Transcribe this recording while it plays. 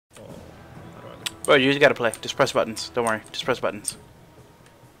Bro, you just gotta play. Just press buttons. Don't worry. Just press buttons.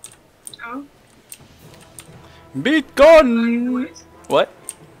 Oh. Beat gone! What?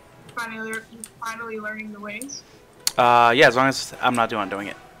 Finally learning the ways. Yeah, as long as I'm not doing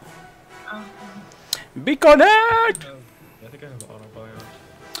it. Oh. Be connect! I think I have autobuy on.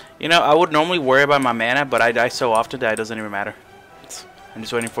 You know, I would normally worry about my mana, but I die so often that it doesn't even matter. I'm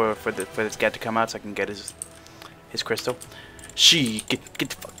just waiting for this guy to come out so I can get his crystal. Get the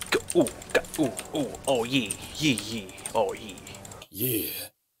fuck go. Ooh, oh yeah, oh yeah. Yeah.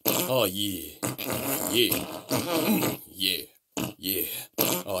 Oh yeah. Yeah. Yeah. Yeah.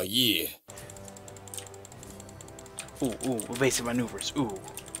 Oh yeah. Ooh, evasive maneuvers. Ooh.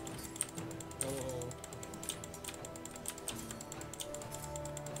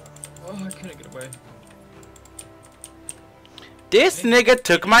 Oh, I couldn't get away. This nigga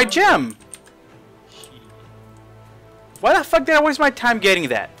took my gem. Why the fuck did I waste my time getting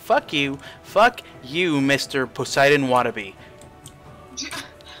that? Fuck you, Mr. Poseidon wannabe.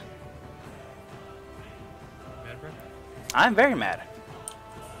 Mad, bro? I'm very mad.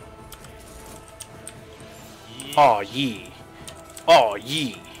 Yeah. Oh yeah, oh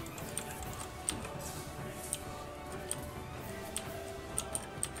yeah.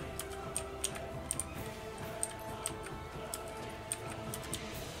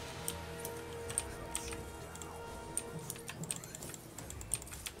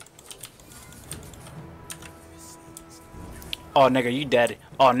 Oh nigga, you dead.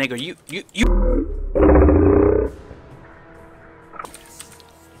 Oh nigga, you.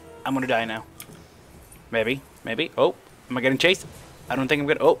 I'm gonna die now. Maybe. Oh, am I getting chased? I don't think I'm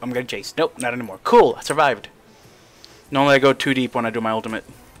gonna. Oh, I'm getting chased. Nope, not anymore. Cool, I survived. Normally I go too deep when I do my ultimate.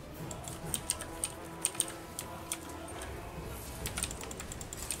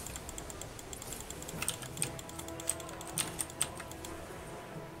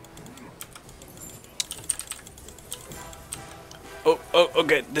 Oh,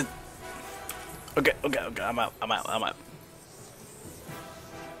 okay. Okay, I'm out.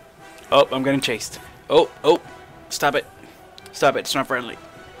 Oh, I'm getting chased. Oh, stop it. It's not friendly.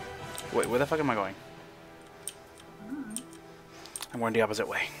 Wait, where the fuck am I going? I'm going the opposite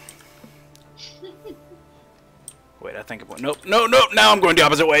way. Wait, I think I'm going. Nope, no, now I'm going the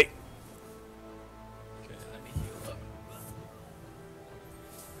opposite way. Okay, let me heal up.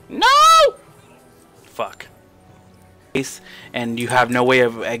 No! Fuck. And you have no way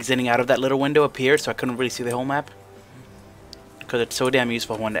of exiting out of that little window appeared, so I couldn't really see the whole map. Because it's so damn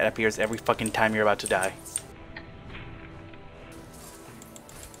useful when that appears every fucking time you're about to die.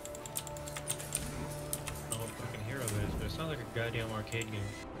 I don't know what fucking hero that is, but it sounds like a goddamn arcade game.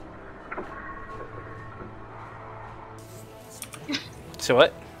 So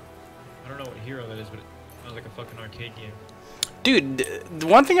what? I don't know what hero that is, but it sounds like a fucking arcade game. Dude, the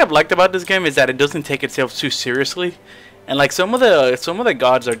one thing I've liked about this game is that it doesn't take itself too seriously, and like some of the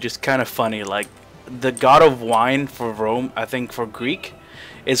gods are just kind of funny. Like the god of wine for Rome, I think for Greek,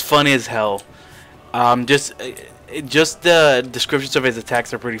 is funny as hell. Just the descriptions of his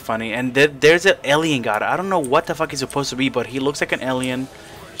attacks are pretty funny, and there's an alien god. I don't know what the fuck he's supposed to be, but he looks like an alien.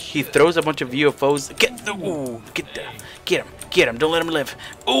 He throws a bunch of UFOs. Get him! Don't let him live.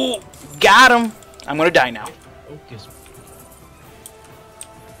 Ooh, got him! I'm gonna die now. Focus.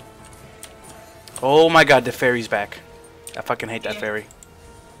 Oh my god, the fairy's back. I fucking hate that fairy.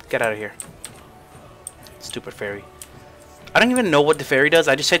 Get out of here. Stupid fairy. I don't even know what the fairy does.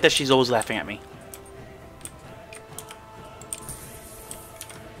 I just hate that she's always laughing at me.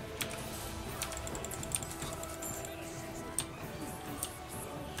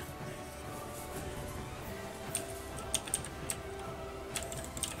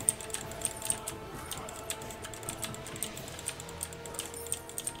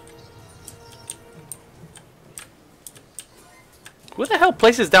 Who the hell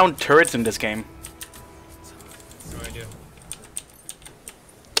places down turrets in this game? No idea.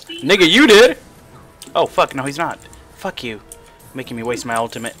 Nigga, you did! Oh, fuck, no, he's not. Fuck you. Making me waste my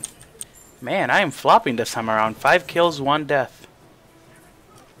ultimate. Man, I am flopping this time around. 5 kills, 1 death.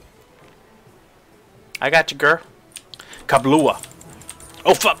 I got you, girl. Kablua.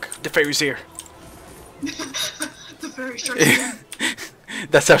 Oh, fuck! The fairy's here. The fairy strikes again.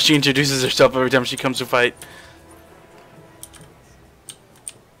 That's how she introduces herself every time she comes to fight.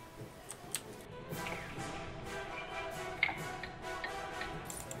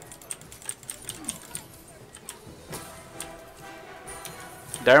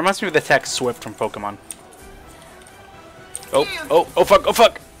 That reminds me of the attack Swift from Pokemon. Oh fuck, oh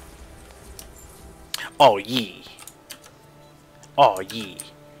fuck! Oh yee. Oh yee.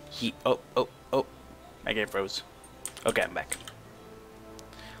 Oh. My game froze. Okay, I'm back.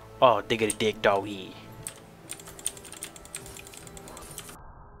 Oh, diggity dig doggy.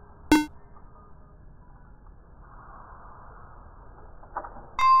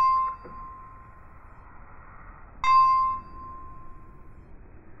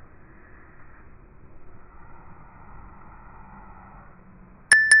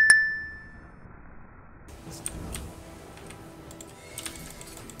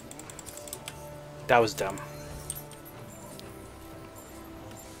 That was dumb.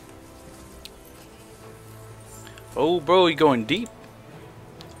 Oh, bro, you going deep?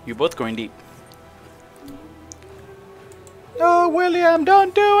 You both going deep. No, William,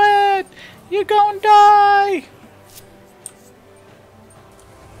 don't do it! You're gonna die!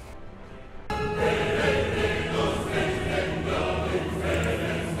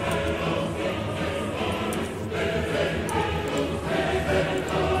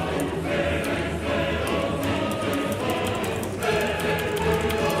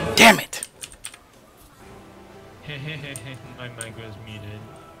 Damn it! My mic was muted.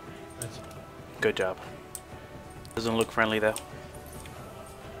 That's Good job. Doesn't look friendly though.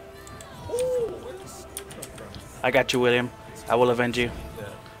 I got you, William. I will avenge you.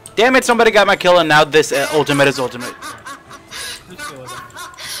 Damn it! Somebody got my kill, and now this ultimate is ultimate.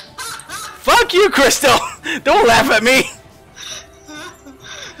 Fuck you, Crystal! Don't laugh at me.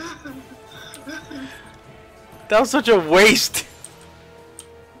 That was such a waste.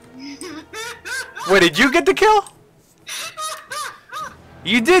 Wait, did you get the kill?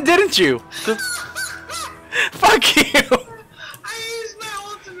 You did, didn't you? Fuck you! I used my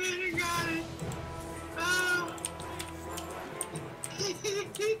ultimate and got it. Oh.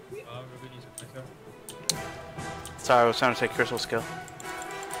 Sorry, I was trying to take Crystal's kill.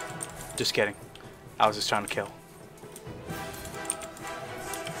 Just kidding. I was just trying to kill.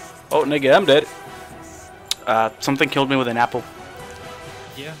 Oh, nigga, I'm dead. Something killed me with an apple.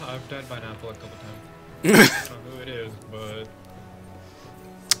 Yeah, I've died by an apple a couple times. I don't know who it is, but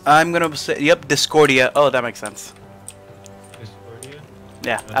I'm gonna say, yep, Discordia. Oh, that makes sense. Discordia?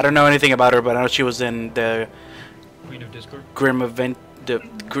 Yeah, I don't know anything about her, but I know she was in the Queen of Discord? Grim event.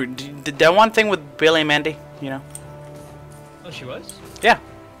 That one thing with Billy and Mandy, you know? Oh, she was? Yeah.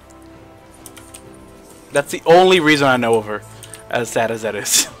 That's the only reason I know of her, as sad as that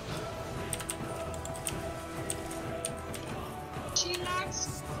is. She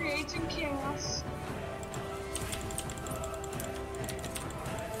likes creating chaos.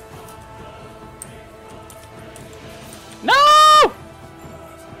 No!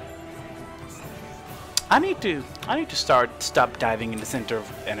 I need to stop diving in the center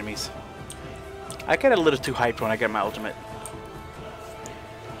of enemies. I get a little too hyped when I get my ultimate.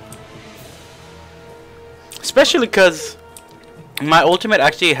 Especially because my ultimate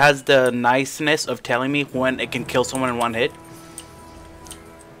actually has the niceness of telling me when it can kill someone in one hit.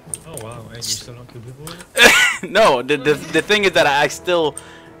 Oh wow, and you still don't kill people with it? No, the thing is that I still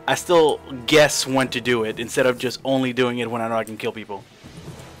guess when to do it instead of just only doing it when I know I can kill people.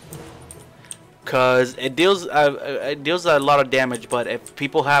 Cause it deals a lot of damage, but if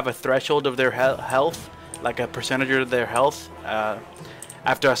people have a threshold of their health, like a percentage of their health,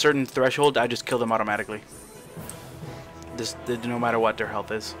 after a certain threshold, I just kill them automatically. Just no matter what their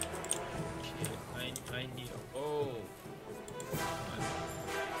health is. Shit, I need a... Oh!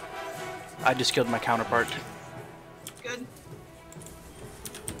 I just killed my counterpart. Good.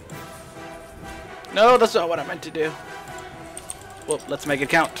 No, that's not what I meant to do. Well, let's make it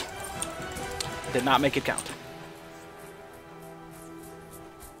count. Did not make it count.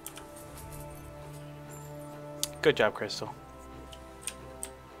 Good job, Crystal.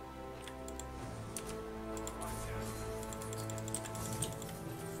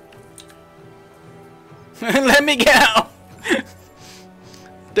 Let me get out!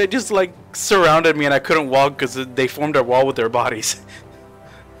 They just like surrounded me and I couldn't walk because they formed a wall with their bodies.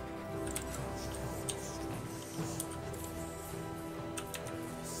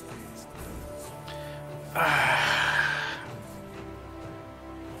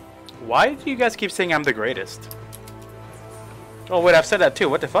 Why do you guys keep saying I'm the greatest? Oh wait, I've said that too.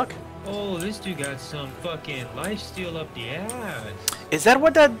 What the fuck? Oh, this dude got some fucking lifesteal up the ass. Is that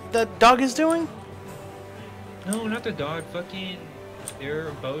what that dog is doing? No, not the dog. Fucking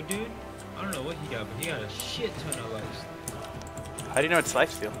their bow dude. I don't know what he got, but he got a shit ton of life. How do you know it's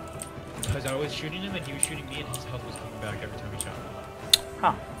lifesteal? Because I was shooting him and he was shooting me and his health was coming back every time he shot me.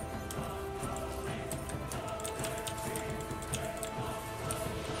 Huh.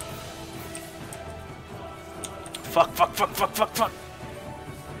 Fuck, fuck, fuck, fuck, fuck, fuck.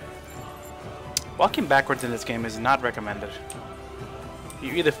 Walking backwards in this game is not recommended.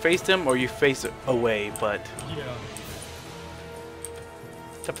 You either face them or you face away, but Yeah.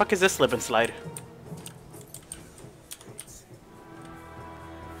 The fuck is this slip and slide?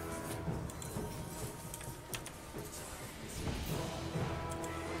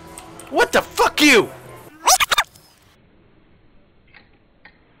 What the fuck you?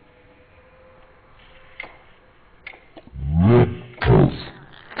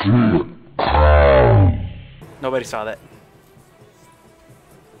 Nobody saw that.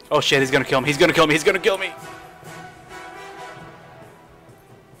 Oh shit, he's gonna kill me, he's gonna kill me, he's gonna kill me!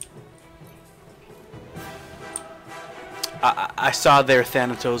 I saw their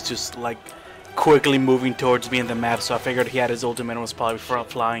Thanatos just like quickly moving towards me in the map, so I figured he had his ultimate and was probably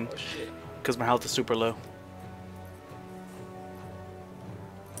flying. Because my health is super low.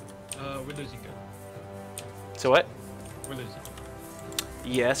 We're losing, go. So what? We're losing.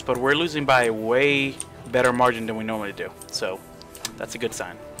 Yes, but we're losing by a way better margin than we normally do. So, that's a good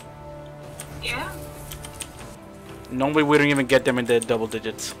sign. Yeah? Normally we don't even get them in the double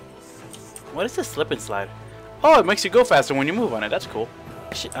digits. What is this slip and slide? Oh, it makes you go faster when you move on it. That's cool.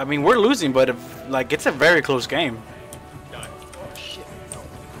 I mean, we're losing, but if, like, it's a very close game. Die. Oh shit. No.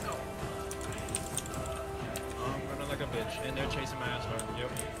 No. I'm running like a bitch, and they're chasing my ass hard.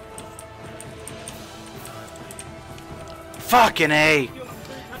 Yep. Fucking A!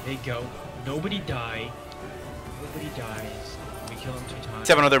 There you go. Nobody die. Nobody dies. We kill him 2 times.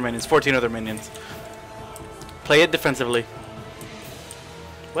 7 other minions, 14 other minions. Play it defensively.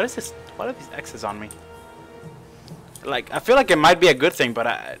 What is this? What are these X's on me? Like, I feel like it might be a good thing, but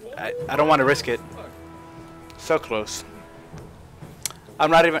I don't want to risk it. So close.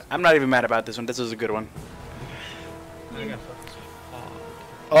 I'm not even mad about this one. This was a good one. I got focused hard.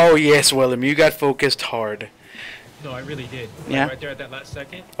 Oh yes, Willem, you got focused hard. No, I really did. Like, Yeah? right there at that last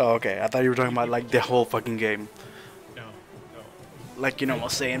second. Oh, okay. I thought you were talking about like the whole fucking game. No. No. Like you normally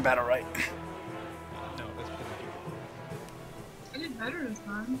say in battle, right? No, that's pretty I did better this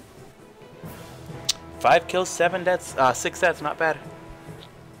time. 5 kills, 7 deaths, 6 deaths. Not bad.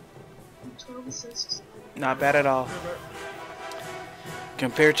 12 assists. Not bad at all.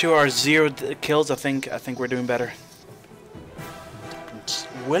 Compared to our 0 kills, I think we're doing better.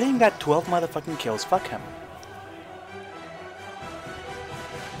 William got 12 motherfucking kills. Fuck him.